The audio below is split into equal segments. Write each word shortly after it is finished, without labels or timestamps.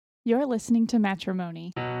You're listening to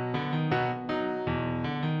Matrimony. I'm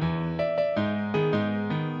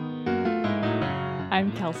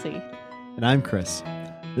Kelsey. And I'm Chris.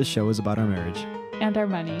 This show is about our marriage. And our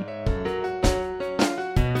money.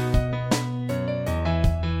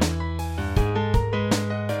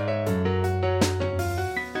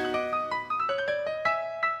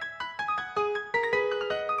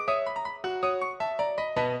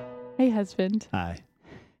 Hey, husband. Hi.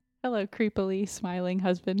 Hello, creepily smiling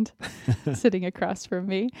husband sitting across from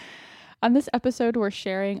me. On this episode, we're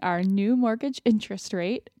sharing our new mortgage interest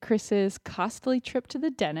rate, Chris's costly trip to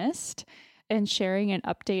the dentist, and sharing an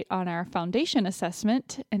update on our foundation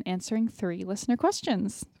assessment and answering 3 listener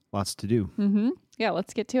questions. Lots to do. Yeah,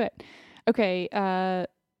 let's get to it. Okay,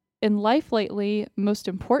 in life lately, most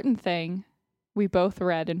important thing, we both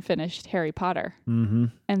read and finished Harry Potter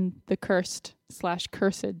and the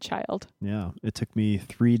cursed/cursed child. Yeah. It took me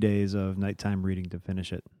 3 days of nighttime reading to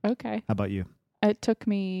finish it. Okay. How about you? It took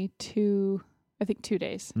me 2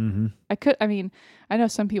 days. Mm-hmm. I know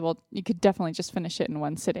some people, you could definitely just finish it in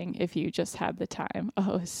one sitting if you just had the time.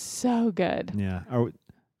 Oh, it was so good. Yeah. Are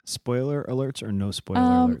spoiler alerts or no spoiler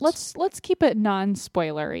alerts? Let's keep it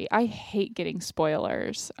non-spoilery. I hate getting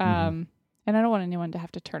spoilers. And I don't want anyone to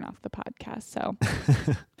have to turn off the podcast. So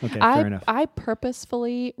Okay, fair enough. I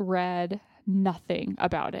purposefully read nothing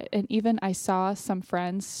about it. And even I saw some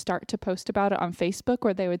friends start to post about it on Facebook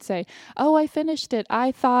where they would say, "Oh, I finished it.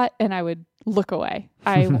 I thought," and I would look away.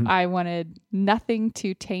 I wanted nothing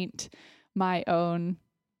to taint my own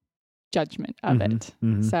judgment of it.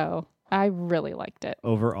 So I really liked it.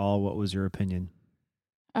 Overall, what was your opinion?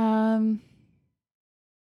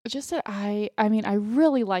 Just that I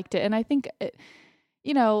really liked it. And I think,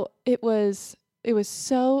 it was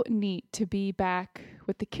so neat to be back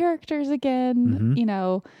with the characters again, in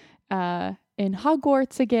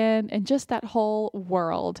Hogwarts again, and just that whole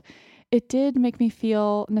world. It did make me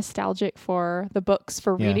feel nostalgic for the books,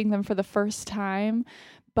 for reading them for the first time,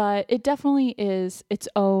 but it definitely is its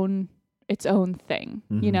own thing.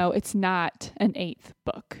 It's not an 8th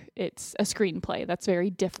book. It's a screenplay that's very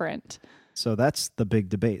different. So that's the big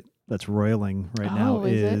debate that's roiling right now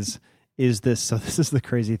is this, so this is the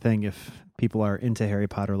crazy thing. If people are into Harry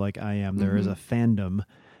Potter like I am, there is a fandom,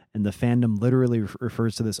 and the fandom literally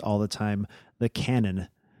refers to this all the time, the canon,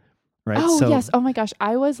 right? Oh, yes. Oh my gosh.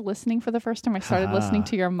 I was listening for the first time. I started listening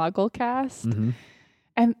to your Muggle cast.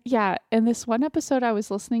 And in this one episode I was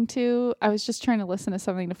listening to, I was just trying to listen to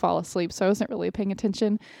something to fall asleep, so I wasn't really paying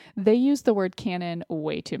attention. They used the word canon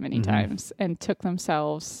way too many times and took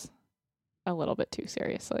themselves a little bit too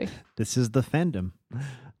seriously. This is the fandom.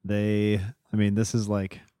 This is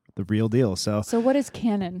like the real deal. So what is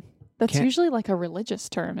canon? That's usually like a religious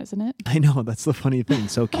term, isn't it? I know, that's the funny thing.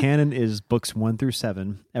 So canon is books 1 through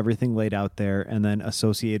 7, everything laid out there, and then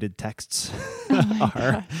associated texts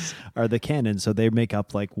are the canon. So they make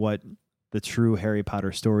up like what the true Harry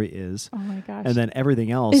Potter story is. Oh my gosh. And then everything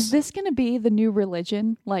else. Is this going to be the new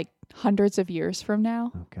religion like hundreds of years from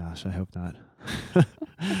now? Oh gosh, I hope not.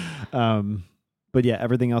 But yeah,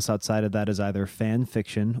 everything else outside of that is either fan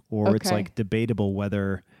fiction or it's like debatable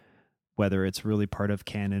whether it's really part of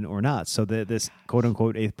canon or not. So this quote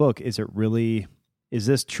unquote 8th book, is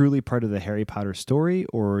this truly part of the Harry Potter story,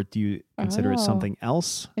 or do you consider it something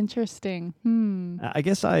else? Interesting. I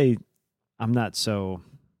guess I'm not so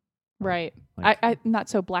right. I'm not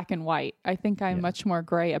so black and white. I think I'm much more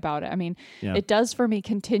gray about it. I mean, it does for me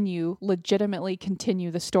legitimately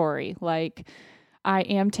continue the story. Like, I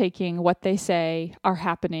am taking what they say are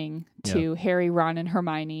happening to Harry, Ron, and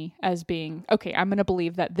Hermione as being, okay, I'm going to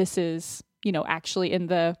believe that this is, actually in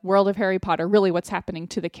the world of Harry Potter, really what's happening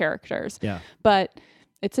to the characters. Yeah. But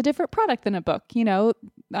it's a different product than a book,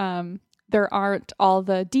 there aren't all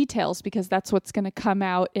the details because that's what's going to come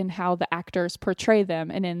out in how the actors portray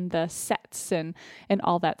them and in the sets and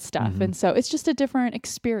all that stuff. And so it's just a different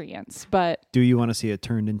experience. But do you want to see it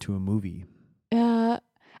turned into a movie?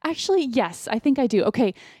 Actually, yes, I think I do.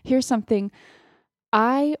 Okay, here's something.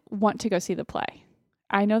 I want to go see the play.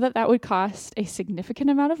 I know that would cost a significant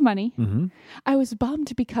amount of money. I was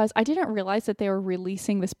bummed because I didn't realize that they were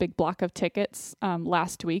releasing this big block of tickets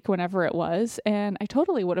last week, whenever it was, and I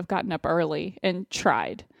totally would have gotten up early and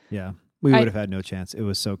tried. Yeah, we would have had no chance. It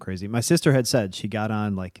was so crazy. My sister had said she got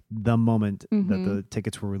on like the moment that the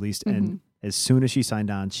tickets were released, and as soon as she signed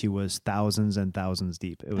on, she was thousands and thousands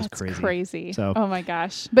deep. It was crazy. So, oh my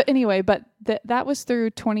gosh. But anyway, that was through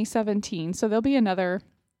 2017. So there'll be another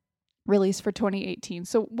release for 2018.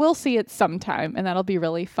 So we'll see it sometime, and that'll be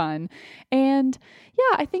really fun. And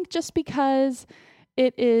yeah, I think just because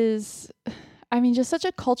it is, I mean, just such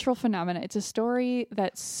a cultural phenomenon. It's a story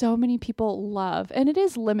that so many people love, and it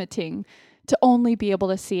is limiting to only be able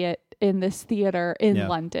to see it in this theater in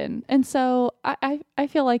London. And so I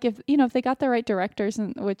feel like if they got the right directors,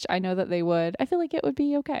 which I know that they would, I feel like it would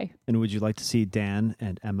be okay. And would you like to see Dan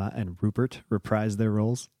and Emma and Rupert reprise their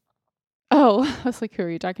roles? Oh, I was like, who are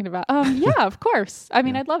you talking about? Yeah, of course. I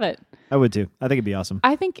mean, I'd love it. I would too. I think it'd be awesome.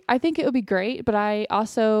 I think it would be great, but I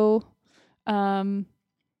also, I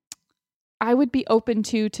would be open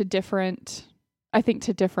to different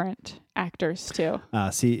actors too.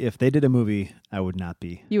 See, if they did a movie, I would not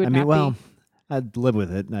be. You would not be. I'd live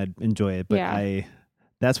with it and I'd enjoy it, but I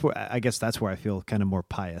guess that's where I feel kind of more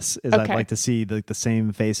pious. Is I'd like to see the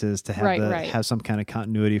same faces to have have some kind of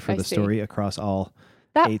continuity for the story across all.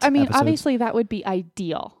 That, I mean, episodes. Obviously that would be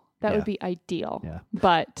ideal. That would be ideal. Yeah.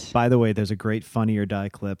 But by the way, there's a great Funny or Die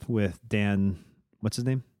clip with Dan. What's his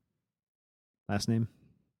name? Last name?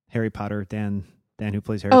 Harry Potter. Dan who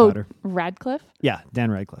plays Harry Potter. Radcliffe? Yeah,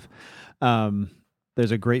 Dan Radcliffe.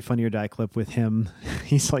 There's a great Funny or Die clip with him.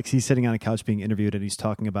 He's sitting on a couch being interviewed, and he's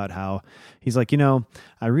talking about how he's like,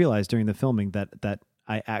 I realized during the filming that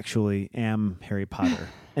I actually am Harry Potter.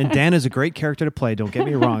 And Dan is a great character to play, don't get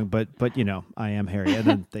me wrong, but I am Harry. And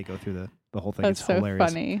then they go through the whole thing. That's it's so hilarious.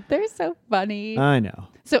 Funny. They're so funny. I know.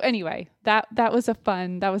 So anyway, that was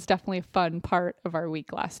definitely a fun part of our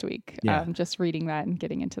week last week. Yeah. Just reading that and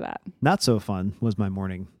getting into that. Not so fun was my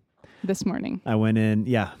morning. This morning. I went in,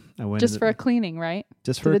 just for a cleaning, right?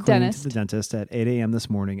 Just for a cleaning to the dentist at 8 a.m. this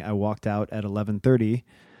morning. I walked out at 11:30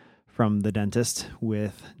 from the dentist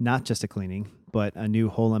with not just a cleaning, but a new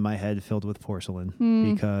hole in my head filled with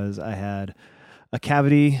porcelain because I had a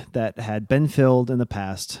cavity that had been filled in the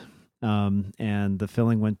past, and the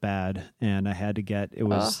filling went bad, and I had to get, it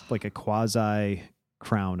was like a quasi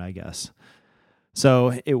crown, I guess.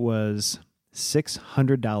 So it was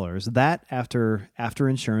 $600. That after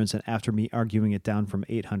insurance and after me arguing it down from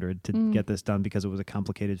 $800 to get this done because it was a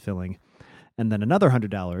complicated filling, and then another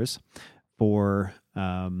 $100 for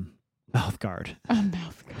mouth guard. A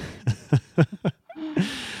mouth guard.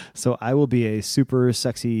 So I will be a super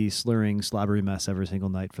sexy, slurring, slobbery mess every single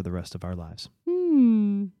night for the rest of our lives.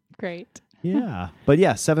 Great. Yeah, but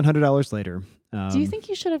 $700 later. Do you think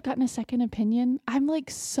you should have gotten a second opinion? I'm like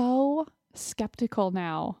so skeptical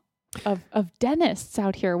now of dentists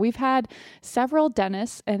out here. We've had several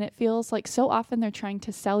dentists, and it feels like so often they're trying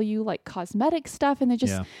to sell you like cosmetic stuff, and it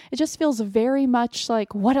just feels very much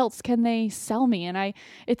like, what else can they sell me? And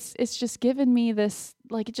it's just given me this,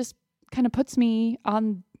 like, it just kind of puts me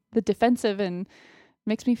on the defensive and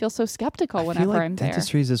makes me feel so skeptical whenever I'm there.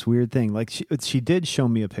 Dentistry is this weird thing. Like she did show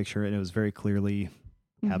me a picture, and it was very clearly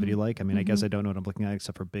cavity-like. I mean, I guess I don't know what I'm looking at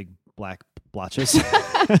except for big black blotches.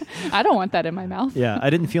 I don't want that in my mouth. Yeah, I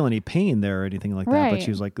didn't feel any pain there or anything like that. But she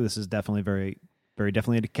was like, "This is definitely very, very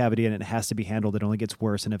definitely a cavity, and it has to be handled. It only gets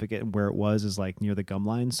worse, and if it get where it was is like near the gum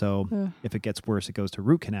line. So if it gets worse, it goes to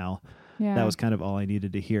root canal." Yeah. That was kind of all I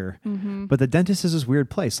needed to hear. But the dentist is this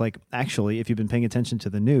weird place. Like, actually, if you've been paying attention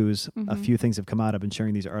to the news, a few things have come out. I've been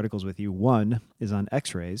sharing these articles with you. One is on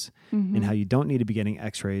x-rays and how you don't need to be getting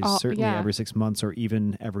x-rays certainly every 6 months or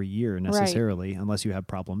even every year necessarily, unless you have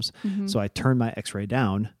problems. So I turned my x-ray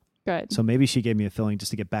down. Good. So maybe she gave me a filling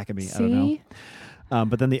just to get back at me. I don't know.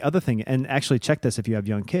 But then the other thing, and actually check this if you have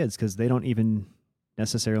young kids, because they don't even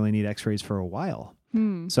necessarily need x-rays for a while.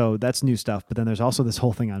 So that's new stuff. But then there's also this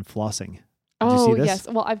whole thing on flossing. Did you see this? Yes.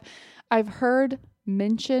 Well, I've heard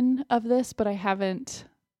mention of this, but I haven't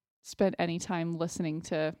spent any time listening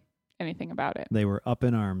to anything about it. They were up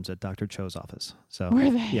in arms at Dr. Cho's office. So were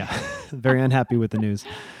they? Yeah, very unhappy with the news.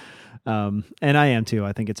 And I am too.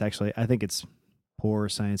 I think it's poor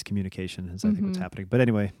science communication is I think what's happening. But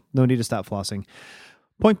anyway, no need to stop flossing.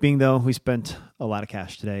 Point being, though, we spent a lot of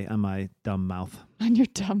cash today on my dumb mouth. On your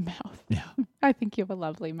dumb mouth. Yeah. I think you have a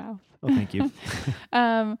lovely mouth. Oh, thank you.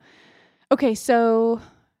 Okay, so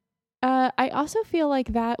I also feel like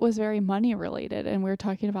that was very money related, and we were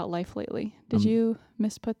talking about life lately. Did you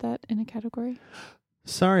misput that in a category?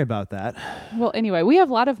 Sorry about that. Well, anyway, we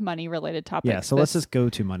have a lot of money related topics. Yeah, so let's just go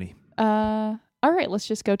to money. All right, let's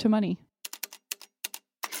just go to money.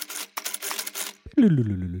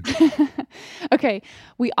 Okay,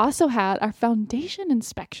 we also had our foundation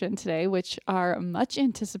inspection today, which our much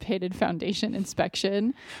anticipated foundation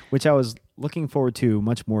inspection. Which I was looking forward to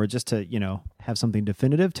much more just to, have something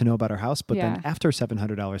definitive to know about our house. But then after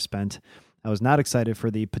 $700 spent, I was not excited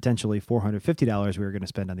for the potentially $450 we were going to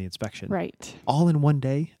spend on the inspection. Right. All in one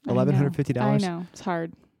day, $1,150. I know. It's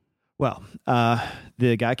hard. Well,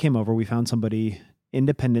 the guy came over. We found somebody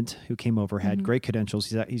independent who came over, had great credentials.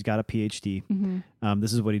 He's got a PhD.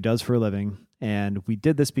 This is what he does for a living. And we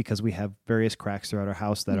did this because we have various cracks throughout our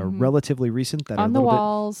house that are relatively recent. That on are the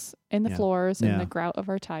walls, in the floors, in the grout of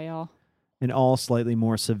our tile. And all slightly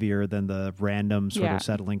more severe than the random sort of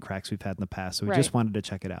settling cracks we've had in the past. So we just wanted to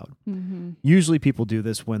check it out. Usually people do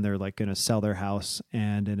this when they're like going to sell their house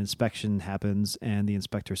and an inspection happens and the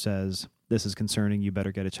inspector says, this is concerning, you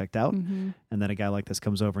better get it checked out. And then a guy like this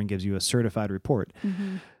comes over and gives you a certified report.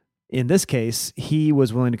 In this case, he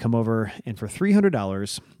was willing to come over and for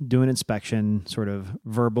 $300 do an inspection, sort of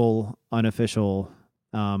verbal, unofficial.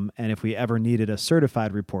 And if we ever needed a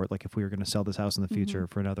certified report, like if we were going to sell this house in the future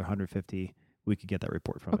for another $150, we could get that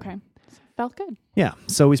report from him. Okay. Felt good. Yeah.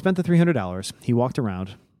 So we spent the $300. He walked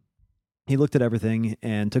around. He looked at everything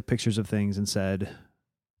and took pictures of things and said,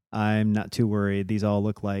 I'm not too worried. These all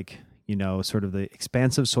look like, you know, sort of the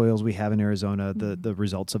expansive soils we have in Arizona, the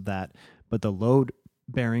results of that. But the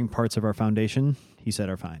load-bearing parts of our foundation, he said,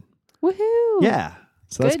 are fine. Woohoo! Yeah.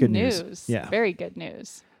 So that's good news. Yeah. Very good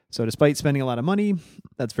news. So despite spending a lot of money,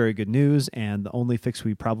 that's very good news. And the only fix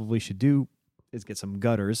we probably should do is get some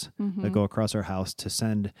gutters that go across our house to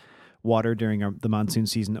send water during the monsoon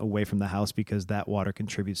season away from the house because that water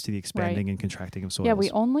contributes to the expanding and contracting of soils. Yeah, we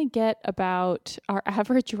only get about, our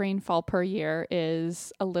average rainfall per year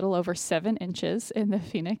is a little over 7 inches in the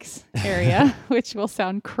Phoenix area, which will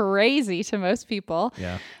sound crazy to most people.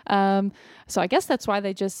 Yeah. So I guess that's why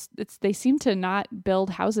they seem to not build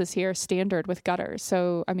houses here standard with gutters.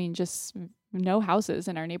 So, I mean, just no houses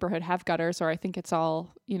in our neighborhood have gutters, or I think it's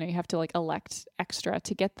all, you know, you have to like elect extra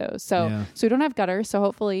to get those. So we don't have gutters. So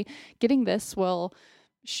hopefully getting this will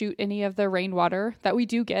shoot any of the rainwater that we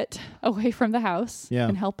do get away from the house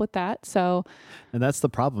and help with that. So, and that's the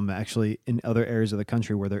problem actually in other areas of the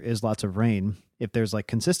country where there is lots of rain. If there's like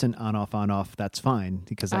consistent on off, that's fine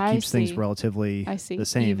because that keeps things relatively the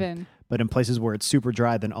same. Even. But in places where it's super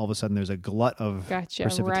dry, then all of a sudden there's a glut of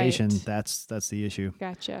precipitation. Right. That's the issue.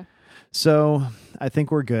 Gotcha. So I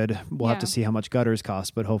think we're good. We'll have to see how much gutters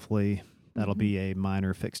cost, but hopefully that'll be a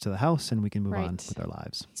minor fix to the house and we can move on with our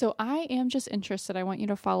lives. So I am just interested. I want you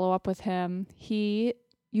to follow up with him. You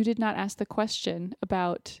did not ask the question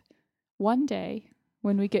about one day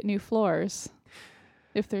when we get new floors,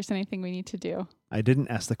 if there's anything we need to do. I didn't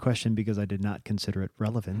ask the question because I did not consider it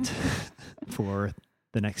relevant for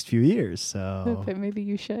the next few years. So but maybe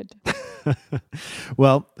you should.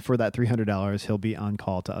 Well, for that $300, he'll be on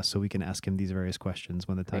call to us so we can ask him these various questions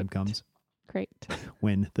when the time comes. Great.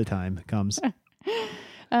 When the time comes.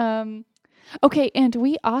 Okay. And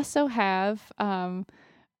we also have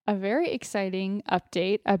a very exciting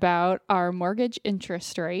update about our mortgage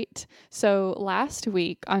interest rate. So last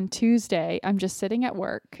week on Tuesday, I'm just sitting at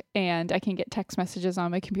work and I can get text messages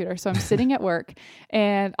on my computer. So I'm sitting at work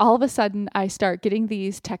and all of a sudden I start getting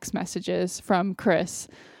these text messages from Chris.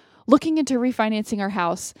 Looking into refinancing our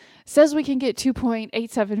house, says we can get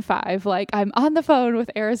 2.875. Like, I'm on the phone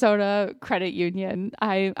with Arizona Credit Union.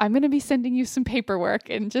 I'm going to be sending you some paperwork,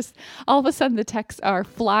 and just all of a sudden the texts are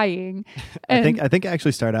flying. And I think I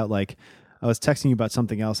actually start out like I was texting you about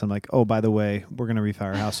something else. I'm like, oh, by the way, we're going to refi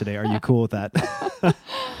our house today. Are you cool with that?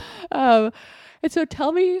 And so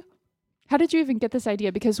tell me, how did you even get this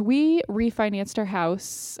idea? Because we refinanced our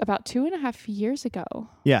house about 2.5 years ago.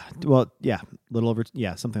 Yeah. Well, yeah. A little over,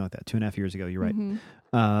 something like that. 2.5 years ago. You're right.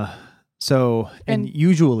 So, and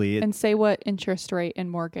usually... And say what interest rate and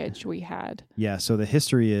mortgage we had. Yeah. So the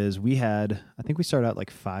history is I think we started out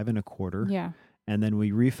like 5.25. Yeah. And then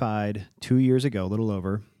we refied 2 years ago, a little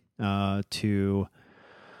over, to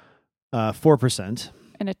 4%.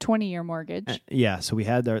 And a 20-year mortgage. So we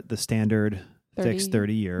had the standard... fixed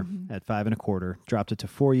 30 year at 5.25, dropped it to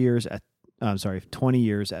 20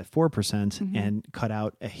 years at 4% and cut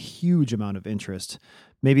out a huge amount of interest.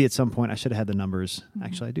 Maybe at some point I should have had the numbers.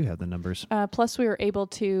 Actually, I do have the numbers. Plus we were able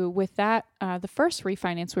to, with that, the first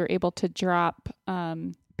refinance, we were able to drop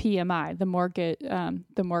PMI,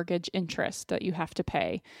 the mortgage interest that you have to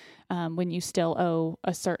pay when you still owe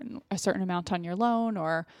a certain amount on your loan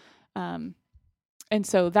or, and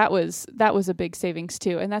so that was a big savings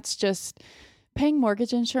too. And that's just, paying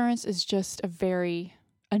mortgage insurance is just a very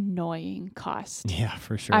annoying cost. Yeah,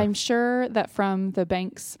 for sure. I'm sure that from the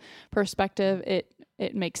bank's perspective,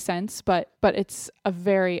 it makes sense, but it's a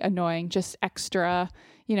very annoying, just extra,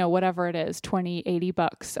 whatever it is,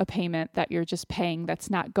 $20-$80 a payment that you're just paying that's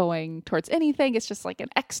not going towards anything. It's just like an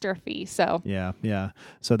extra fee. So yeah.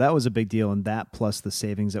 So that was a big deal. And that plus the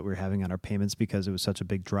savings that we were having on our payments because it was such a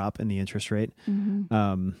big drop in the interest rate.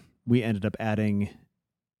 We ended up adding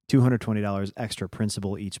 $220 extra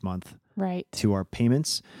principal each month right. to our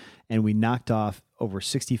payments. And we knocked off over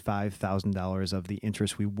 $65,000 of the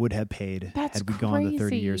interest we would have paid had we gone to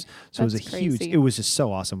 30 years. So it was it was just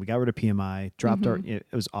so awesome. We got rid of PMI, dropped it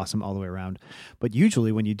was awesome all the way around. But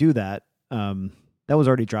usually when you do that, that was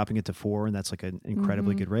already dropping it to 4, and that's like an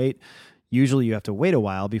incredibly good rate. Usually you have to wait a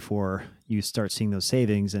while before you start seeing those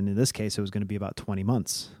savings. And in this case, it was going to be about 20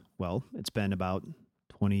 months. Well, it's been about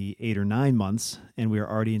 28 or 9 months, and we are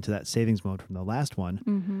already into that savings mode from the last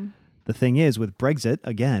one. The thing is, with Brexit,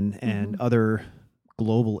 again, and other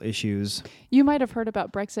global issues. You might have heard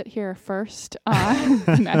about Brexit here first on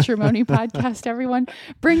the Matrimony Podcast, everyone,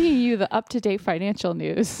 bringing you the up-to-date financial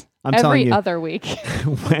news every other week.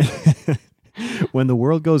 When the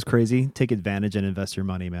world goes crazy, take advantage and invest your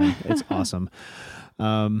money, man. It's awesome.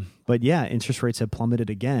 But yeah, interest rates have plummeted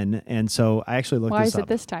again. And so I actually looked this up. Why is it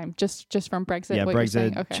this time? Just from Brexit? Yeah, what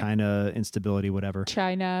Brexit, okay. China, instability, whatever.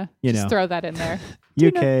 Just throw that in there.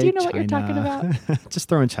 UK, do you know China. what you're talking about? Just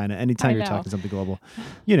throw in China anytime you're talking something global.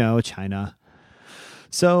 China.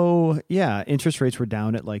 So yeah, interest rates were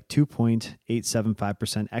down at like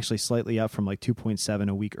 2.875%, actually slightly up from like 2.7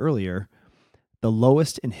 a week earlier. The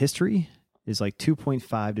lowest in history is like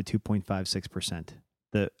 2.5 to 2.56%.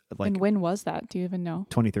 And when was that? Do you even know?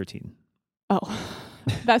 2013. Oh,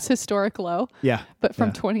 that's historic low. Yeah. But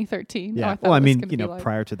from 2013. Yeah.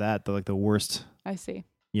 Prior to that, the worst. I see.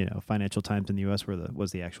 Financial times in the U.S.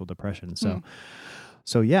 was the actual depression.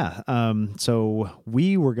 So yeah. So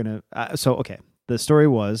we were gonna. Okay. The story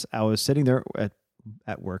was I was sitting there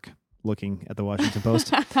at work looking at the Washington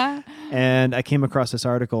Post, and I came across this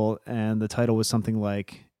article, and the title was something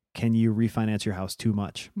like, "Can you refinance your house too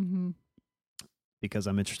much?" Because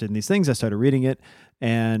I'm interested in these things, I started reading it,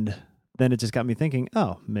 and then it just got me thinking,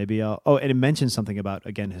 maybe I'll... and it mentioned something about,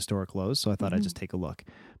 again, historic lows, so I thought I'd just take a look.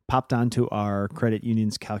 Popped onto our credit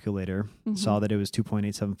union's calculator, saw that it was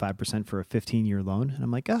 2.875% for a 15-year loan, and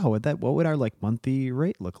I'm like, what would our monthly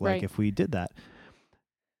rate look like if we did that?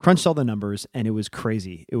 Crunched all the numbers, and it was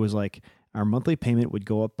crazy. It was like our monthly payment would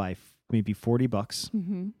go up by maybe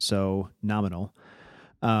 $40, so nominal.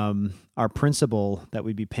 Our principal that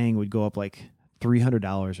we'd be paying would go up like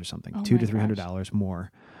 $300 or something, $200 to $300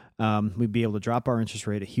 more. We'd be able to drop our interest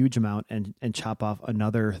rate a huge amount and chop off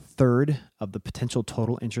another third of the potential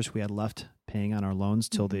total interest we had left paying on our loans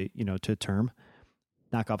till to term.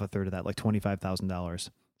 Knock off a third of that, like $25,000.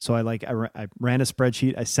 So I ran a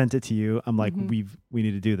spreadsheet. I sent it to you. I'm like, we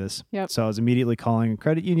need to do this. Yep. So I was immediately calling a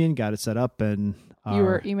credit union, got it set up, and you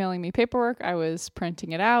were emailing me paperwork. I was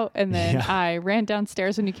printing it out, and then I ran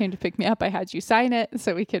downstairs when you came to pick me up. I had you sign it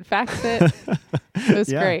so we could fax it. It was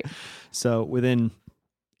great. So within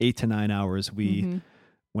 8 to 9 hours, we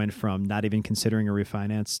went from not even considering a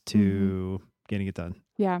refinance to getting it done.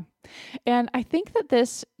 Yeah. And I think that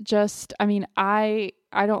this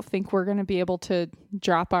I don't think we're going to be able to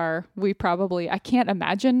drop I can't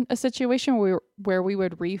imagine a situation where we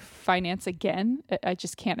would refinance again. I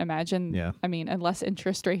just can't imagine. Yeah. Unless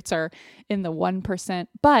interest rates are in the 1%.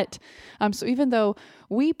 But, so even though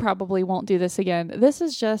we probably won't do this again, this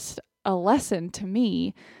is just a lesson to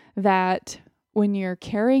me that when you're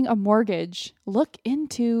carrying a mortgage, look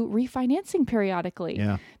into refinancing periodically.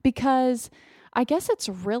 Yeah. Because I guess it's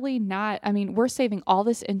really not, we're saving all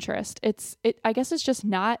this interest. I guess it's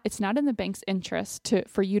not in the bank's interest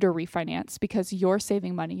for you to refinance because you're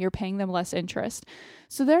saving money. You're paying them less interest.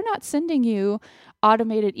 So they're not sending you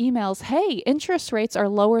automated emails. Hey, interest rates are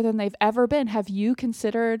lower than they've ever been. Have you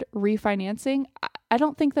considered refinancing? I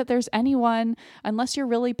don't think that there's anyone, unless you're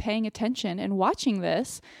really paying attention and watching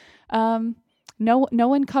this, no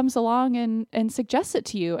one comes along and suggests it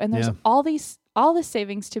to you. And there's all this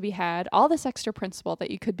savings to be had, all this extra principal that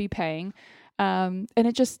you could be paying. And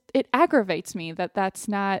it aggravates me that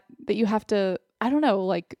you have to,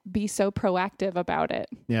 be so proactive about it.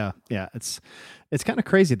 Yeah. Yeah. It's kind of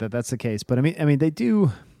crazy that that's the case, but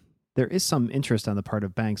there is some interest on the part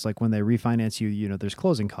of banks. Like when they refinance you, there's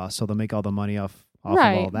closing costs. So they'll make all the money off of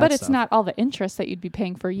all that but it's stuff. not all the interest that you'd be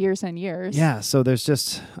paying for years and years. Yeah. So there's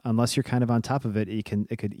just, unless you're kind of on top of it, it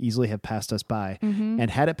could easily have passed us by. And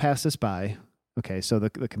had it passed us by, okay, so the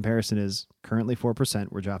comparison is currently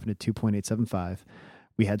 4%. We're dropping to 2.875.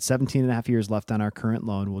 We had 17 and a half years left on our current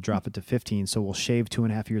loan. We'll drop it to 15. So we'll shave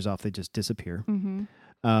 2.5 years off. They just disappear.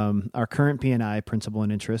 Our current P&I, principal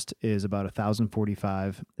and interest, is about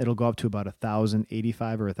 $1,045. It'll go up to about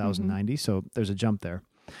 $1,085 or $1,090. So there's a jump there.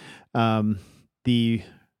 The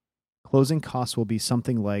closing costs will be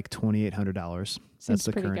something like $2,800. That's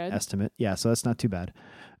the current estimate. Yeah, so that's not too bad.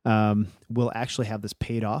 We'll actually have this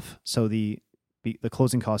paid off. So the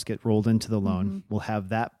closing costs get rolled into the loan. We'll have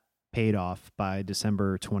that paid off by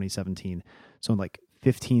December 2017. So in like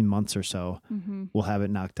 15 months or so, we'll have it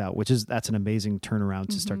knocked out, that's an amazing turnaround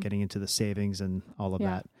to start getting into the savings and all of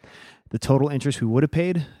that. The total interest we would have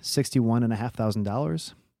paid,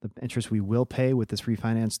 $61,500. The interest we will pay with this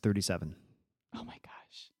refinance, $37,000. Oh my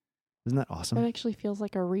gosh. Isn't that awesome? That actually feels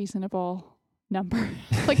like a reasonable number,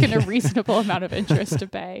 like a reasonable amount of interest to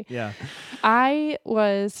pay. Yeah. I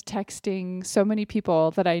was texting so many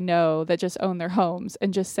people that I know that just own their homes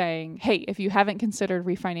and just saying, hey, if you haven't considered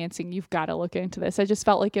refinancing, you've got to look into this. I just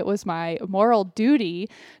felt like it was my moral duty,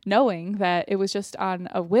 knowing that it was just on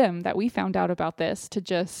a whim that we found out about this, to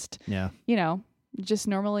just, just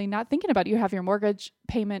normally not thinking about it. You have your mortgage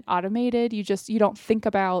payment automated. You don't think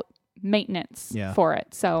about maintenance for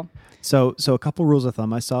it. So a couple rules of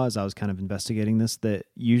thumb I saw as I was kind of investigating this, that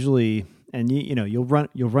usually, and you'll run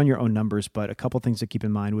your own numbers, but a couple things to keep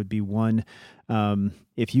in mind would be, one,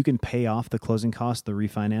 if you can pay off the closing cost, the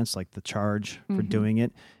refinance, like the charge for doing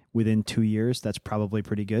it within 2 years, that's probably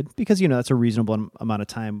pretty good, because that's a reasonable amount of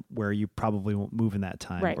time where you probably won't move in that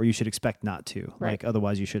time, or you should expect not to. Right. Like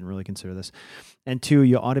otherwise you shouldn't really consider this. And two,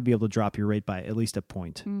 you ought to be able to drop your rate by at least a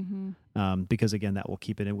point, because again, that will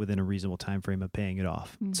keep it within a reasonable time frame of paying it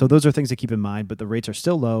off. So those are things to keep in mind, but the rates are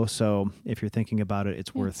still low. So if you're thinking about it,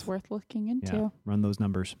 it's worth looking into. Yeah, run those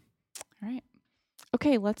numbers. All right.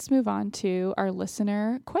 Okay, let's move on to our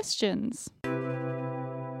listener questions.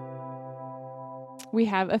 We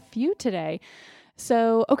have a few today.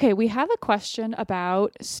 So, we have a question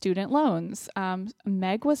about student loans.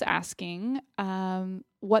 Meg was asking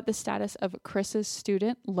what the status of Chris's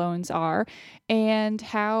student loans are and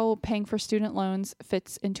how paying for student loans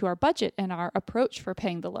fits into our budget and our approach for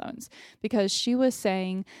paying the loans. Because she was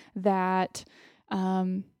saying that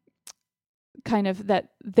that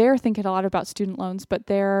they're thinking a lot about student loans, but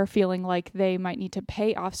they're feeling like they might need to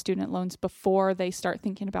pay off student loans before they start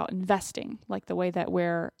thinking about investing, like the way that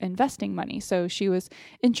we're investing money. So she was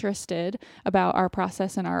interested about our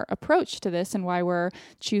process and our approach to this, and why we're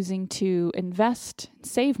choosing to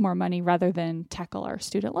save more money rather than tackle our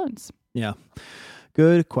student loans. Yeah.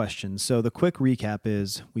 Good question. So the quick recap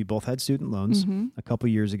is, we both had student loans a couple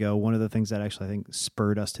years ago. One of the things that actually I think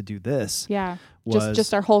spurred us to do this, was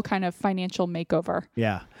just our whole kind of financial makeover.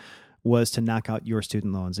 Yeah, was to knock out your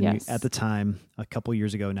student loans. And you, at the time, a couple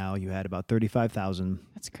years ago now, you had about $35,000.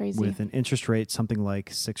 That's crazy. With an interest rate something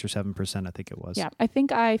like 6 or 7%, I think it was. Yeah, I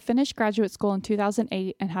think I finished graduate school in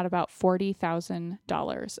 2008 and had about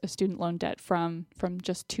 $40,000 of student loan debt from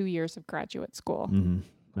just 2 years of graduate school.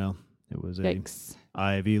 Well, it was Yikes.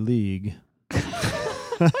 Ivy League.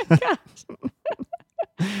 Oh my gosh.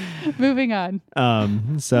 Moving on.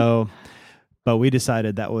 But we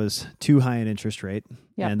decided that was too high an interest rate,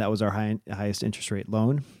 and that was our highest interest rate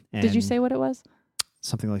loan. And did you say what it was?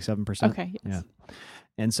 Something like 7%. Okay. Yes. Yeah.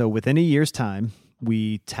 And so within a year's time,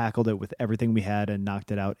 we tackled it with everything we had and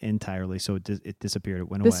knocked it out entirely. So it disappeared. It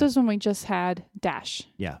went away. This was when we just had Dash.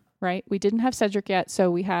 Yeah. Right? We didn't have Cedric yet,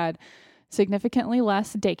 so we had significantly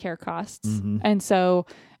less daycare costs. And so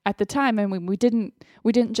at the time, I mean, we didn't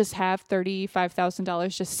just have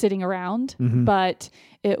 $35,000 just sitting around, but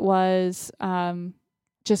it was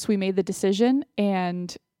just, we made the decision,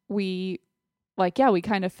 and we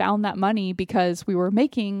kind of found that money because we were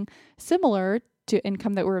making similar to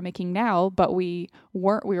income that we were making now, but we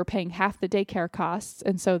were paying half the daycare costs.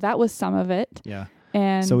 And so that was some of it. Yeah.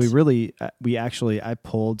 And so I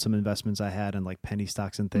pulled some investments I had in like penny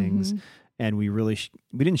stocks and things. And we really,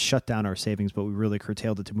 we didn't shut down our savings, but we really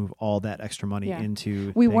curtailed it to move all that extra money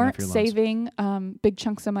into. We weren't saving big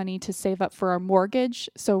chunks of money to save up for our mortgage.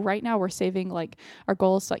 So right now we're saving, like, our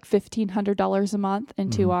goal is like $1,500 a month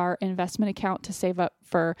into our investment account to save up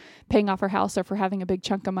for paying off our house or for having a big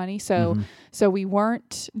chunk of money. So we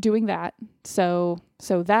weren't doing that. So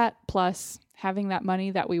that plus having that money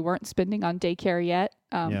that we weren't spending on daycare yet,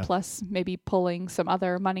 plus maybe pulling some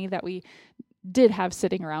other money that we did have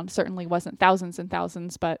sitting around. Certainly wasn't thousands and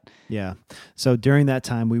thousands, but yeah. So during that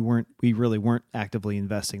time, we really weren't actively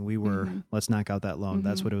investing. We were, let's knock out that loan.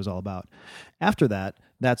 That's what it was all about. After that,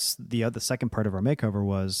 that's the second part of our makeover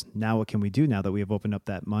was, now what can we do now that we have opened up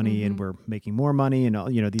that money and we're making more money and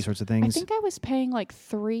these sorts of things. I think I was paying like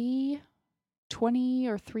 $320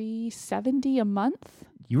 or $370 a month.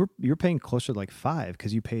 You were paying closer to like $5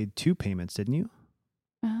 because you paid 2 payments, didn't you?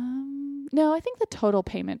 No, I think the total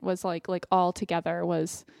payment was like all together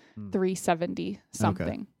was $370 something.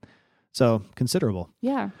 Okay. So considerable.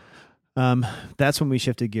 Yeah. That's when we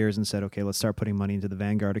shifted gears and said, okay, let's start putting money into the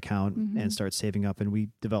Vanguard account and start saving up. And we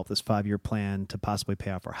developed this 5-year plan to possibly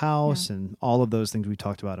pay off our house and all of those things we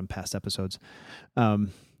talked about in past episodes.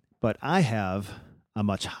 But I have a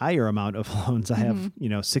much higher amount of loans. I have,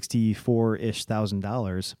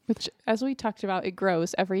 $64,000-ish. Which, as we talked about, it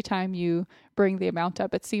grows every time you bring the amount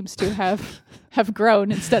up. It seems to have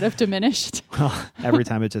grown instead of diminished. Well, every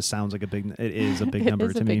time it just sounds like it is a big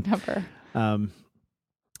number to me. It is a big number.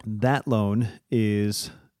 That loan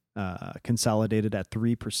is consolidated at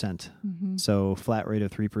 3%. So flat rate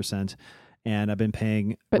of 3%. And I've been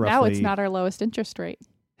paying But roughly, now it's not our lowest interest rate.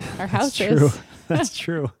 Our house true. is. That's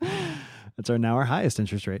true. That's now our highest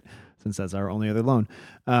interest rate, since that's our only other loan.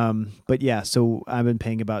 But yeah, so I've been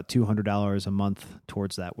paying about $200 a month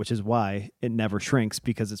towards that, which is why it never shrinks,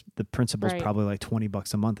 because the principal is probably like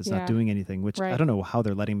 $20 a month. It's not doing anything, which I don't know how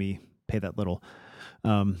they're letting me pay that little.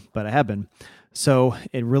 But I have been. So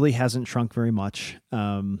it really hasn't shrunk very much.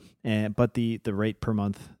 But the rate per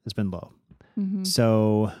month has been low.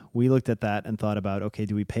 So we looked at that and thought about, okay,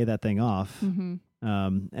 do we pay that thing off? And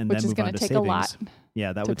Which then is move going on to to take savings. a lot.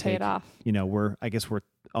 Yeah, that would pay take it off. I guess we're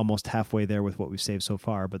almost halfway there with what we've saved so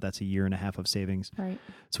far, but that's a year and a half of savings. Right.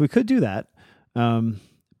 So we could do that.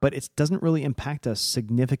 But it doesn't really impact us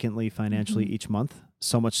significantly financially each month,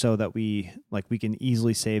 so much so that we can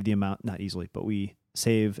easily save the amount, not easily, but we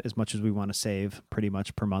save as much as we want to save pretty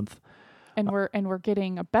much per month. And we're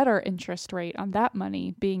getting a better interest rate on that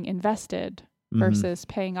money being invested versus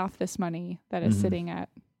paying off this money that is sitting at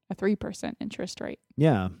a 3% interest rate.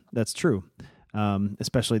 Yeah, that's true.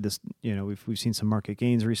 Especially this, we've seen some market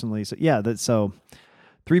gains recently. So yeah, so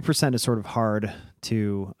 3% is sort of hard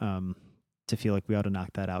to feel like we ought to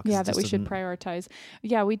knock that out. Yeah, that we should prioritize.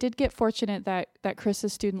 Yeah, we did get fortunate that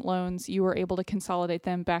Chris's student loans, you were able to consolidate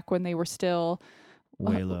them back when they were still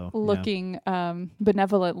way low, looking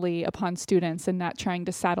benevolently upon students and not trying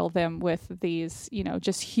to saddle them with these,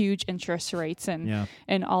 just huge interest rates and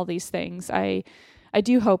all these things. I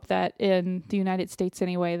do hope that in the United States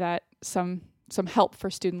anyway, that some help for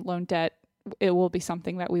student loan debt, it will be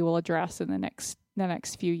something that we will address in the next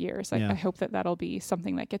few years. I hope that that'll be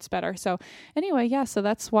something that gets better. So anyway, so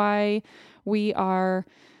that's why we are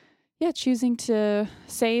choosing to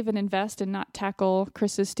save and invest and not tackle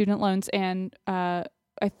Chris's student loans. And I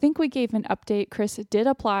think we gave an update. Chris did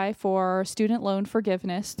apply for student loan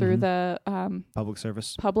forgiveness through the public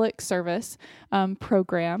service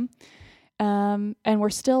program. And we're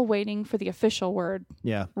still waiting for the official word.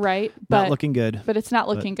 Yeah. Right? Not looking good. But it's not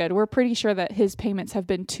looking good. We're pretty sure that his payments have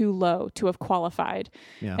been too low to have qualified.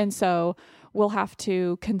 Yeah. And so we'll have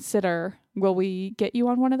to consider, will we get you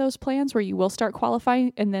on one of those plans where you will start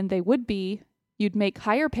qualifying, and then you'd make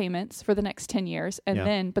higher payments for the next 10 years.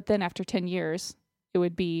 And but then after 10 years,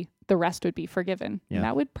 the rest would be forgiven. Yeah. And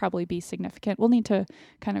that would probably be significant. We'll need to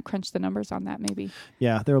kind of crunch the numbers on that maybe.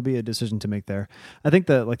 Yeah, there will be a decision to make there. I think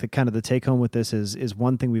the take home with this is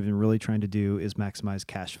one thing we've been really trying to do is maximize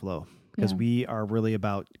cash flow, because we are really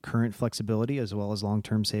about current flexibility as well as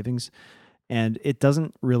long-term savings. And it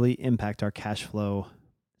doesn't really impact our cash flow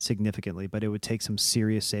significantly, but it would take some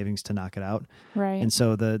serious savings to knock it out. Right. And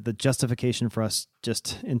so the justification for us,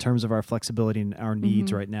 just in terms of our flexibility and our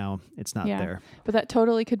needs right now, it's not there. But that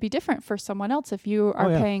totally could be different for someone else. If you are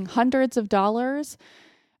paying hundreds of dollars,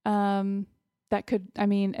 that could,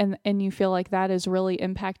 and you feel like that is really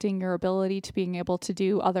impacting your ability to being able to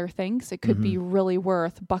do other things, it could be really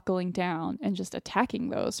worth buckling down and just attacking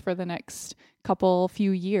those for the next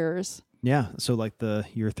few years. Yeah. So like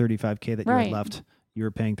your $35K that you had left, you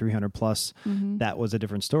were paying $300 plus. That was a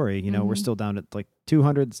different story. We're still down at like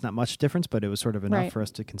 $200. It's not much difference, but it was sort of enough for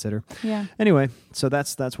us to consider. Yeah. Anyway, so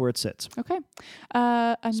that's where it sits. Okay.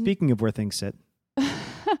 Speaking of where things sit.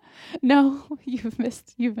 No, you've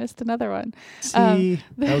missed another one. See,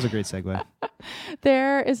 that was a great segue.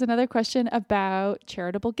 There is another question about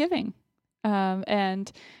charitable giving.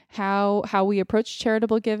 And how we approach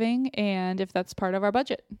charitable giving, and if that's part of our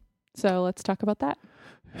budget. So let's talk about that.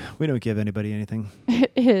 We don't give anybody anything.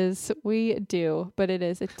 It is. We do, but it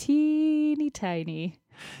is a teeny tiny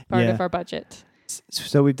part of our budget.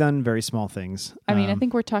 So we've done very small things. I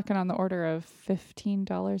think we're talking on the order of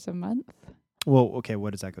 $15 a month. Well, okay.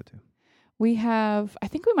 What does that go to? I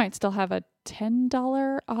think we might still have a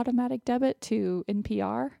 $10 automatic debit to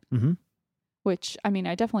NPR, which, I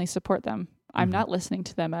definitely support them. I'm not listening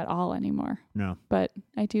to them at all anymore. No. But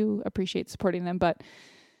I do appreciate supporting them. But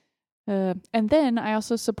and then I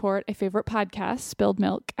also support a favorite podcast, Spilled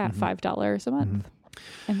Milk, at $5 a month.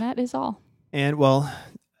 And that is all. And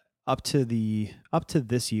up to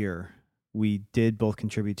this year, we did both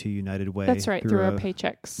contribute to United Way. That's right, through our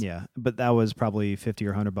paychecks. Yeah, but that was probably $50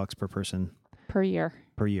 or $100 per person. Per year,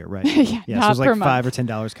 right? Yeah, so it was like $5 or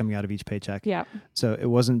 $10 coming out of each paycheck. Yeah. So it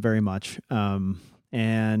wasn't very much.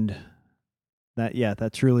 And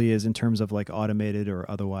That truly is, in terms of like automated or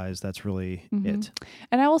otherwise, that's really it.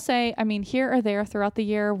 And I will say, I mean, here or there throughout the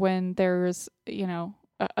year when there's,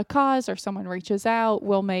 a cause or someone reaches out,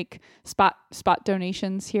 we'll make spot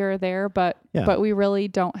donations here or there, but we really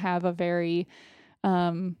don't have a very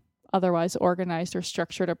otherwise organized or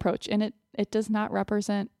structured approach, and it does not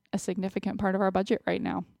represent a significant part of our budget right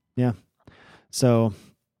now. Yeah. So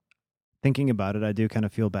thinking about it, I do kind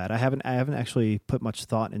of feel bad. I haven't actually put much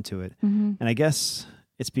thought into it. And I guess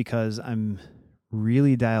it's because I'm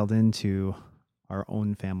really dialed into our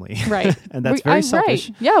own family. Right. And that's very selfish.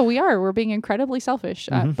 Right. Yeah, we are. We're being incredibly selfish,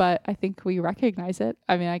 but I think we recognize it.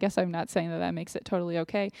 I mean, I guess I'm not saying that makes it totally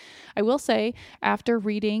okay. I will say, after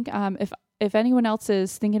reading, if anyone else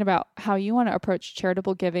is thinking about how you want to approach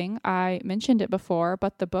charitable giving, I mentioned it before,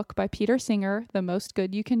 but the book by Peter Singer, The Most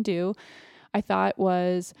Good You Can Do, I thought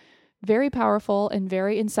was very powerful and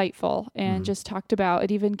very insightful, and just talked about,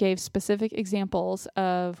 it even gave specific examples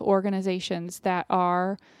of organizations that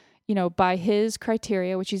are, by his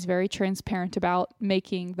criteria, which he's very transparent about,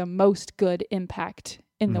 making the most good impact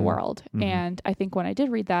in the world. And I think when I did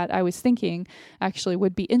read that, I was thinking, actually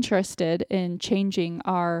would be interested in changing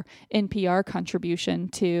our NPR contribution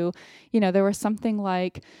to, there was something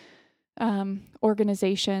like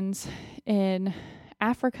organizations in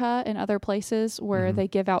Africa and other places where they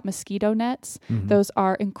give out mosquito nets. Those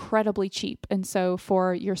are incredibly cheap. And so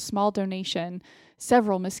for your small donation,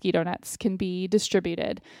 several mosquito nets can be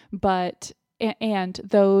distributed, and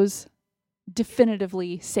those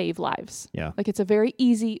definitively save lives. Yeah. Like, it's a very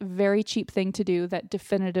easy, very cheap thing to do that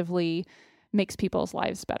definitively makes people's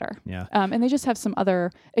lives better. Yeah. And they just have some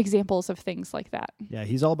other examples of things like that. Yeah.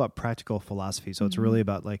 He's all about practical philosophy. So it's really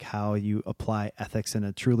about like how you apply ethics in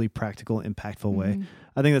a truly practical, impactful way.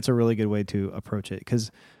 I think that's a really good way to approach it.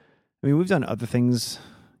 Because, I mean, we've done other things,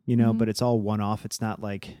 but it's all one-off. It's not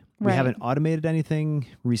like we haven't automated anything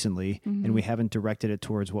recently, and we haven't directed it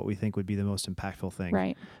towards what we think would be the most impactful thing.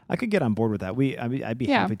 Right. I could get on board with that. I'd be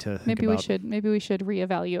happy to think maybe about. Maybe we should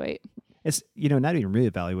reevaluate. It's, not even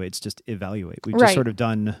reevaluate. It's just evaluate. We've just sort of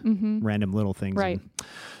done random little things. Right.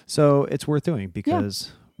 So it's worth doing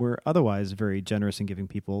because we're otherwise very generous in giving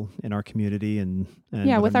people in our community and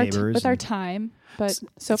with our neighbors. With our time, but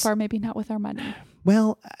so far maybe not with our money.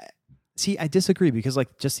 Well, see, I disagree because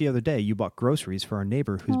like just the other day, you bought groceries for our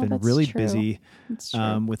neighbor who's been really busy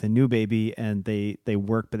with a new baby, and they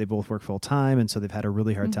work, but they both work full time. And so they've had a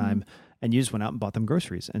really hard time, and you just went out and bought them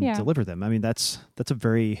groceries and delivered them. I mean, that's a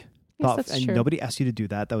very thoughtful, and nobody asked you to do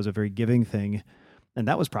that. That was a very giving thing. And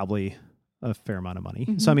that was probably a fair amount of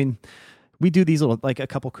money. So, I mean, we do these little, like a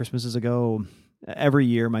couple Christmases ago, every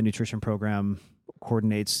year, my nutrition program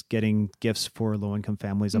coordinates getting gifts for low-income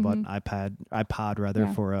families. I bought an iPod rather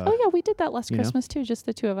for we did that last Christmas too, just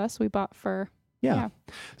the two of us. We bought for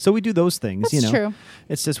so we do those things. That's true.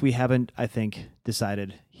 It's just we haven't, I think,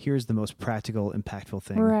 decided here's the most practical, impactful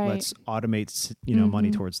thing. Let's automate money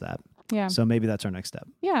towards that. So maybe that's our next step.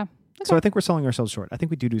 Okay. So I think we're selling ourselves short. I think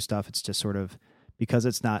we do stuff. It's just sort of because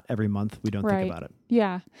it's not every month, we don't think about it.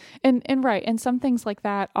 Yeah. And some things like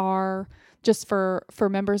that are just for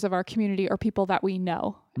members of our community or people that we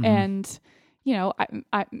know. And,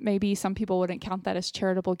 I maybe some people wouldn't count that as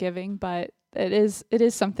charitable giving, but it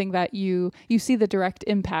is something that you see the direct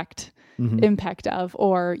impact of,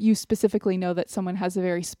 or you specifically know that someone has a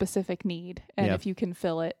very specific need. And if you can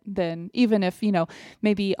fill it, then even if,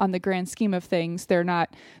 maybe on the grand scheme of things, they're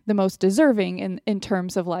not the most deserving in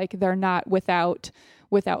terms of like, they're not without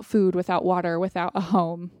food, without water, without a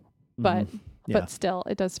home, but still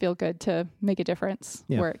it does feel good to make a difference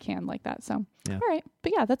where it can like that. So, all right.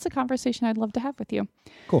 But that's a conversation I'd love to have with you.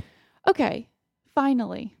 Cool. Okay.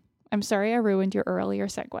 Finally, I'm sorry I ruined your earlier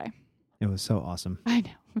segue. It was so awesome. I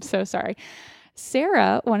know. I'm so sorry.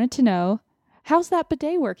 Sarah wanted to know, how's that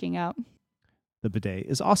bidet working out? The bidet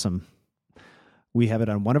is awesome. We have it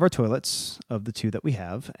on one of our toilets of the two that we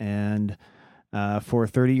have. And for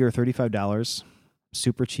 $30 or $35,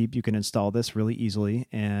 super cheap, you can install this really easily.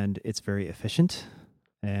 And it's very efficient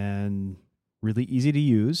and really easy to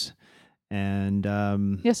use. And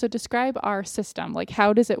so describe our system. Like,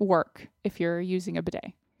 how does it work if you're using a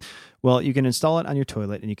bidet? Well, you can install it on your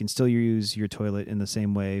toilet, and you can still use your toilet in the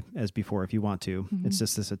same way as before if you want to. It's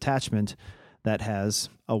just this attachment that has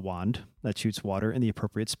a wand that shoots water in the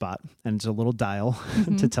appropriate spot, and it's a little dial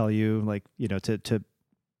to tell you, like, to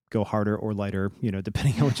go harder or lighter,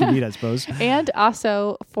 depending on what you need, I suppose. And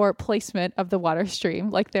also for placement of the water stream,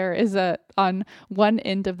 like there is on one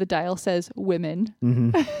end of the dial says women.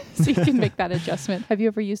 So you can make that adjustment. Have you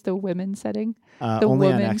ever used the women setting?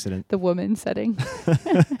 Only on accident. The woman setting.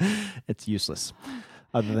 It's useless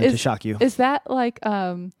other than to shock you. Is that like,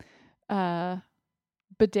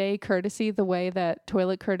 bidet courtesy the way that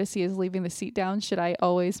toilet courtesy is leaving the seat down? Should I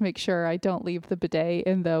always make sure I don't leave the bidet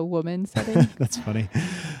in the woman setting? That's funny.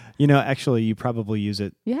 Actually, you probably use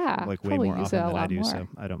it like way more often than I do, so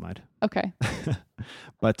I don't mind. Okay.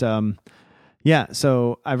 But yeah,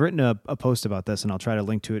 so I've written a post about this, and I'll try to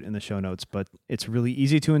link to it in the show notes, but it's really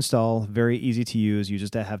easy to install, very easy to use. You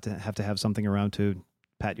just have to have something around to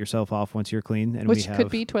pat yourself off once you're clean. And Which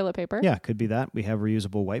could be toilet paper. Yeah, could be that. We have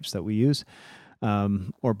reusable wipes that we use,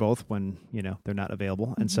 or both when, they're not available.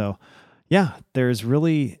 Mm-hmm. And so, yeah, there's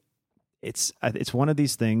really, it's one of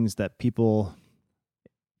these things that people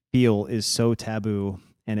feel is so taboo,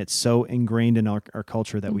 and it's so ingrained in our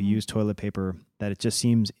culture that we use toilet paper that it just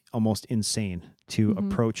seems almost insane to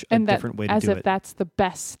approach a different way to do it. As if that's the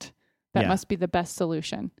best. That must be the best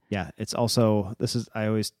solution. Yeah. It's also, I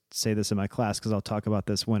always say this in my class because I'll talk about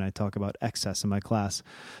this when I talk about excess in my class,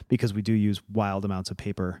 because we do use wild amounts of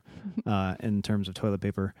paper in terms of toilet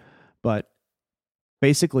paper. But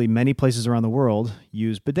basically, many places around the world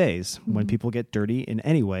use bidets. When people get dirty in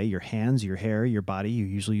any way, your hands, your hair, your body, you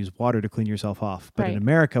usually use water to clean yourself off. But in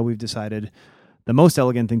America, we've decided the most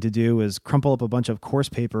elegant thing to do is crumple up a bunch of coarse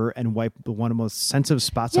paper and wipe one of the most sensitive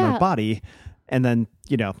spots on our body. And then,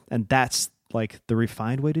 and that's like the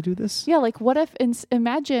refined way to do this. Yeah. Like what if,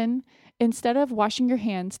 imagine instead of washing your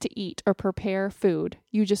hands to eat or prepare food,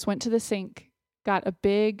 you just went to the sink, got a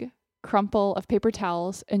big crumple of paper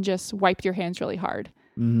towels and just wiped your hands really hard.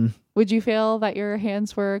 Mm-hmm. Would you feel that your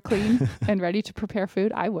hands were clean and ready to prepare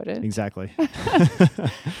food? I wouldn't. Exactly.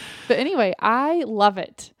 But anyway, I love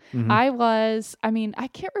it. Mm-hmm. I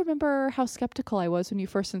can't remember how skeptical I was when you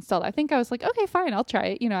first installed it. I think I was like, okay, fine, I'll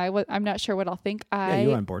try it. I'm not sure what I'll think.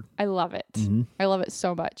 You're on board. I love it. Mm-hmm. I love it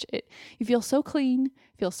so much. You feel so clean,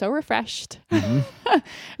 feel so refreshed. Mm-hmm.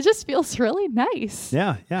 It just feels really nice.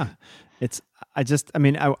 Yeah. Yeah.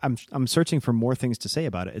 I'm searching for more things to say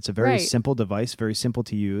about it. It's a very simple device, very simple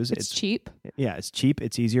to use. It's cheap. Yeah, it's cheap.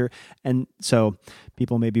 It's easier. And so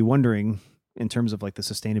people may be wondering in terms of like the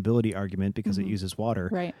sustainability argument because it uses water.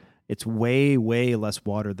 Right. It's way, way less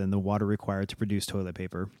water than the water required to produce toilet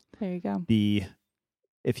paper. There you go.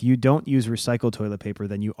 If you don't use recycled toilet paper,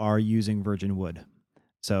 then you are using virgin wood.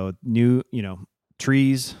 So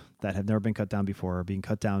trees that have never been cut down before are being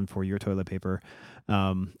cut down for your toilet paper.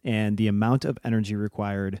 And the amount of energy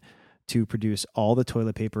required to produce all the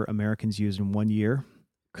toilet paper Americans use in 1 year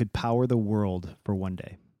could power the world for one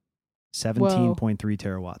day. 17.3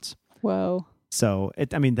 terawatts. Whoa. So,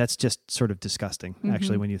 that's just sort of disgusting,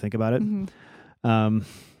 actually, when you think about it. Mm-hmm.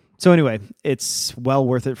 So anyway, it's well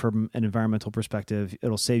worth it from an environmental perspective.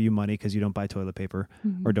 It'll save you money because you don't buy toilet paper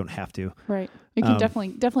or don't have to. Right. You can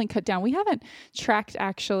definitely cut down. We haven't tracked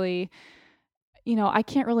actually. I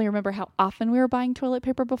can't really remember how often we were buying toilet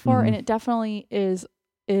paper before, and it definitely is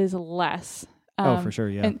less. For sure,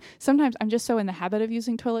 yeah. And sometimes I'm just so in the habit of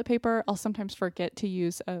using toilet paper, I'll sometimes forget to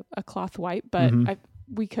use a cloth wipe, but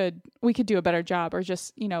we could do a better job, or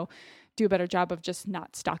just, do a better job of just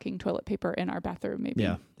not stocking toilet paper in our bathroom, maybe.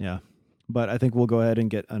 Yeah. But I think we'll go ahead and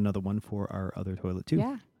get another one for our other toilet too.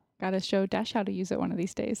 Yeah. Got to show Dash how to use it one of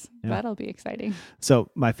these days. Yeah. That'll be exciting. So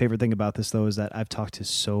my favorite thing about this, though, is that I've talked to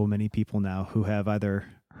so many people now who have either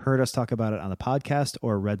heard us talk about it on the podcast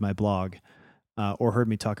or read my blog or heard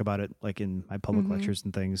me talk about it like in my public lectures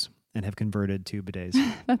and things and have converted to bidets.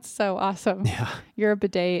 That's so awesome. Yeah. You're a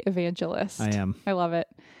bidet evangelist. I am. I love it.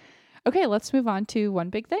 Okay, let's move on to one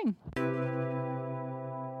big thing.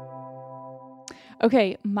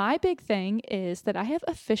 Okay, my big thing is that I have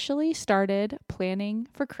officially started planning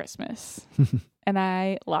for Christmas, and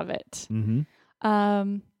I love it. Mm-hmm.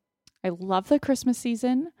 I love the Christmas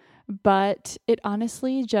season, but it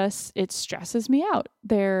honestly it stresses me out.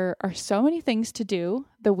 There are so many things to do.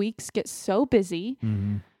 The weeks get so busy.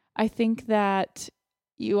 Mm-hmm. I think that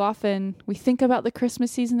we think about the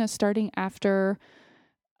Christmas season as starting after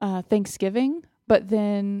Thanksgiving, but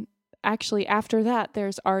then actually after that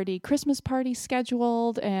there's already Christmas parties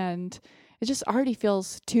scheduled, and it just already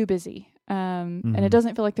feels too busy. And it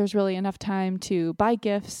doesn't feel like there's really enough time to buy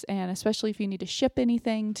gifts, and especially if you need to ship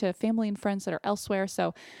anything to family and friends that are elsewhere.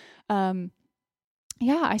 So,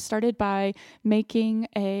 I started by making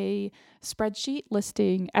a spreadsheet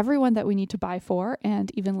listing everyone that we need to buy for, and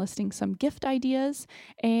even listing some gift ideas.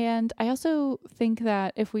 And I also think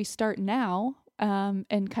that if we start now,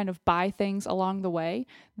 and kind of buy things along the way,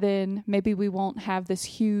 then maybe we won't have this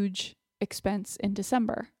huge expense in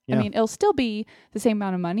December. Yeah. It'll still be the same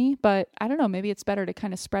amount of money, but I don't know, maybe it's better to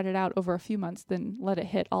kind of spread it out over a few months than let it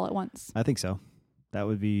hit all at once. I think so. That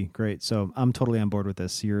would be great. So I'm totally on board with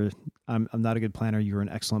this. I'm not a good planner. You're an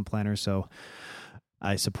excellent planner, so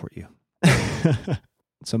I support you.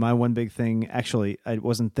 So my one big thing, actually, I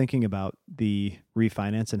wasn't thinking about the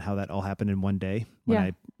refinance and how that all happened in one day when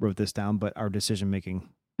I wrote this down, but our decision making.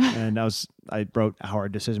 And I wrote how our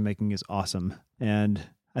decision making is awesome. And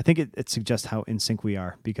I think it suggests how in sync we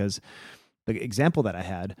are, because the example that I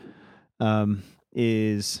had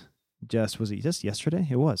was it just yesterday?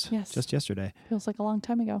 It was. Yes. Just yesterday. Feels like a long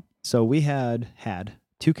time ago. So we had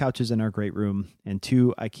 2 couches in our great room and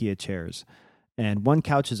 2 IKEA chairs. And one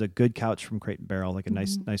couch is a good couch from Crate and Barrel, like a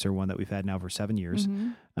nicer one that we've had now for 7 years.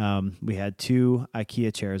 We had 2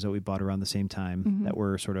 IKEA chairs that we bought around the same time that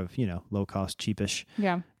were sort of, low cost, cheapish.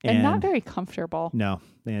 Yeah. And not very comfortable. No,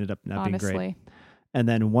 they ended up not being great. Honestly. And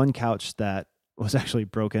then one couch that was actually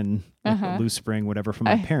broken, like a loose spring, whatever, from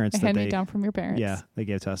my parents. Handed down from your parents. Yeah, they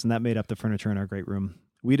gave to us. And that made up the furniture in our great room.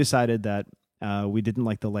 We decided that we didn't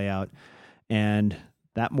like the layout. And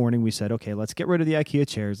that morning we said, okay, let's get rid of the IKEA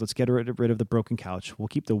chairs. Let's get rid of the broken couch. We'll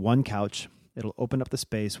keep the one couch. It'll open up the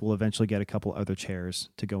space. We'll eventually get a couple other chairs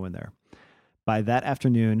to go in there. By that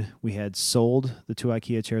afternoon, we had sold the 2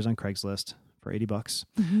 IKEA chairs on Craigslist for $80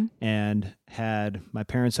 and had my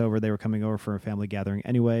parents over. They were coming over for a family gathering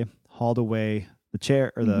anyway, hauled away the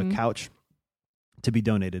chair or the couch to be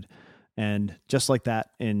donated. And just like that,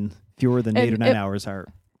 in fewer than 8 or 9 hours, our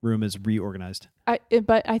room is reorganized.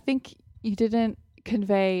 But I think you didn't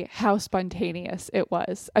convey how spontaneous it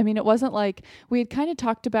was. I mean, it wasn't like we had kind of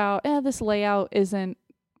talked about, this layout isn't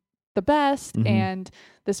the best and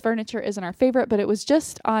this furniture isn't our favorite, but it was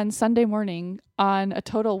just on Sunday morning on a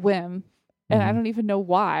total whim. And I don't even know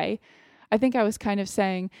why. I think I was kind of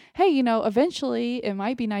saying, hey, eventually it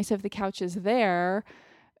might be nice if the couch is there,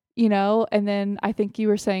 and then I think you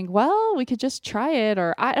were saying, well, we could just try it,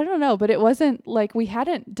 or I don't know, but it wasn't like we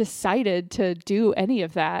hadn't decided to do any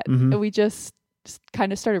of that. We just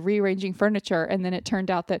kind of started rearranging furniture. And then it turned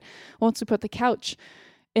out that once we put the couch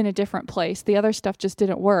in a different place, the other stuff just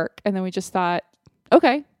didn't work. And then we just thought,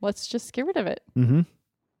 okay, let's just get rid of it. And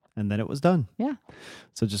then it was done. Yeah.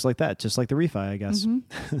 So just like that, just like the refi, I guess.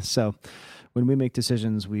 So when we make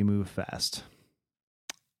decisions, we move fast.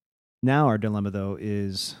 Now our dilemma, though,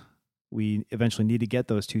 is we eventually need to get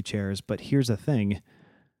those 2 chairs. But here's the thing.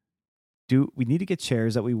 We need to get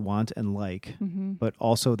chairs that we want and like, but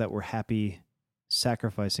also that we're happy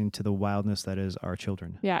sacrificing to the wildness that is our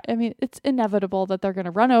children. Yeah. I mean, it's inevitable that they're going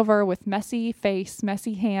to run over with messy face,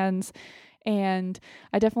 messy hands. And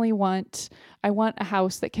I definitely want a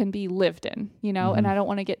house that can be lived in, and I don't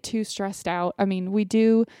want to get too stressed out. I mean, we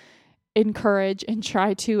do encourage and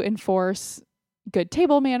try to enforce good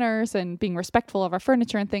table manners and being respectful of our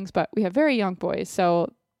furniture and things, but we have very young boys.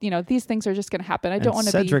 So, these things are just going to happen. I don't want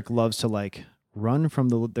to Cedric loves to run from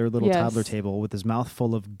their little toddler table with his mouth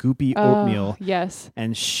full of goopy oatmeal. Yes.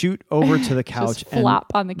 And shoot over to the couch. Just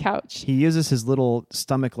flop on the couch. He uses his little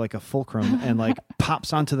stomach like a fulcrum and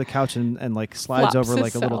pops onto the couch and slides over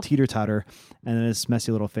like a little teeter-totter. And then his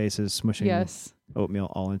messy little face is smushing oatmeal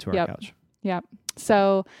all into our couch. Yep.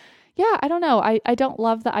 So, yeah, I don't know. I don't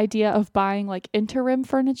love the idea of buying interim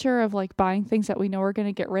furniture, of buying things that we know we're going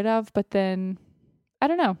to get rid of, but then I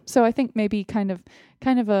don't know. So I think maybe kind of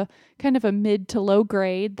a mid to low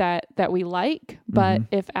grade that we like, but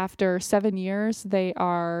if after 7 years they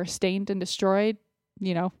are stained and destroyed,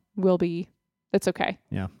 it's okay.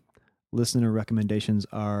 Yeah. Listener recommendations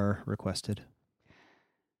are requested.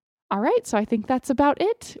 All right. So I think that's about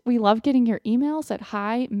it. We love getting your emails at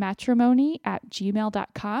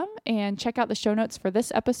himatrimony@gmail.com, and check out the show notes for this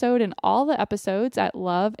episode and all the episodes at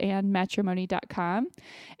loveandmatrimony.com,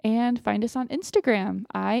 and find us on Instagram.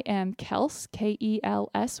 I am Kels,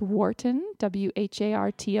 Kels Wharton,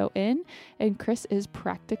 Wharton, and Chris is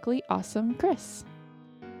Practically Awesome Chris.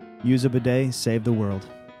 Use a bidet, save the world,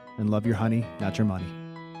 and love your honey, not your money.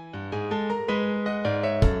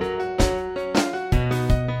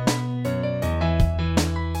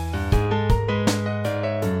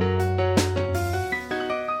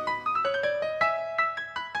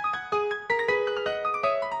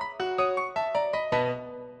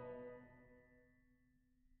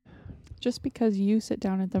 Just because you sit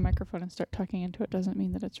down at the microphone and start talking into it doesn't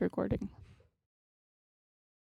mean that it's recording.